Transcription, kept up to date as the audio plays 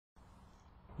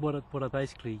what I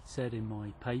basically said in my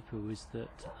paper was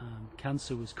that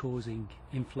cancer was causing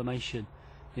inflammation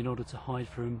in order to hide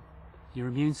from your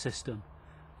immune system,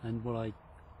 and what I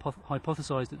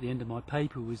hypothesised at the end of my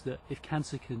paper was that if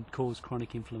cancer can cause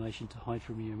chronic inflammation to hide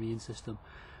from your immune system,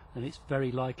 then it's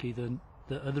very likely that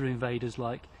other invaders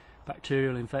like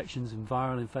bacterial infections and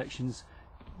viral infections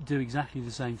do exactly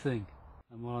the same thing.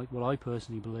 And what I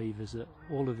personally believe is that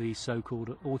all of these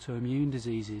so-called autoimmune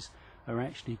diseases are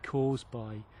actually caused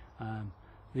by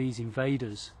these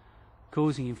invaders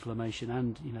causing inflammation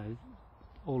and, you know,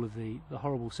 all of the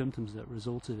horrible symptoms that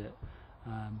result of it.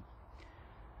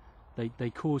 They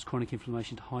cause chronic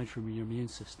inflammation to hide from your immune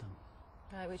system.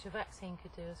 Which a vaccine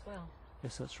could do as well.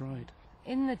 Yes, that's right.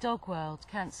 In the dog world,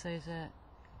 cancer is a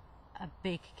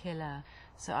big killer.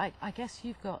 So I guess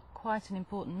you've got quite an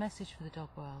important message for the dog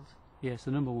world. Yes,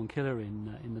 the number one killer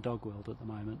in the dog world at the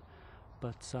moment.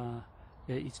 But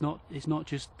it's not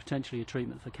just potentially a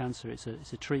treatment for cancer. It's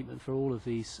a treatment for all of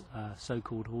these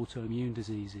so-called autoimmune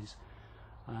diseases.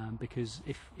 Because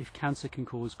if cancer can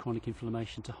cause chronic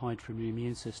inflammation to hide from your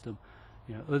immune system,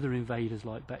 you know, other invaders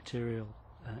like bacterial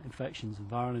infections and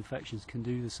viral infections can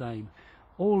do the same.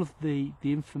 All of the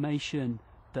information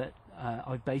that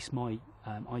I base my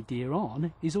idea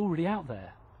on is already out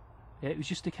there. It was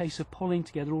just a case of pulling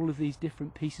together all of these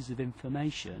different pieces of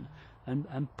information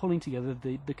and pulling together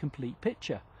the complete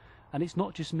picture. And it's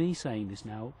not just me saying this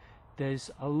now. There's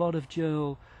a lot of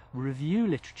journal review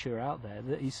literature out there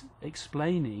that is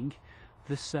explaining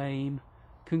the same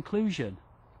conclusion.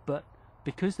 But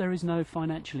because there is no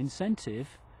financial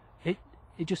incentive, it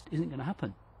just isn't going to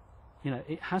happen. You know,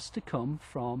 it has to come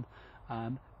from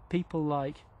people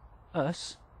like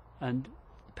us and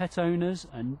pet owners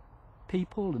and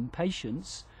people and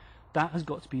patients. That has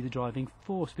got to be the driving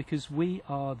force, because we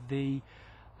are the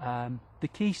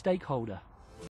key stakeholder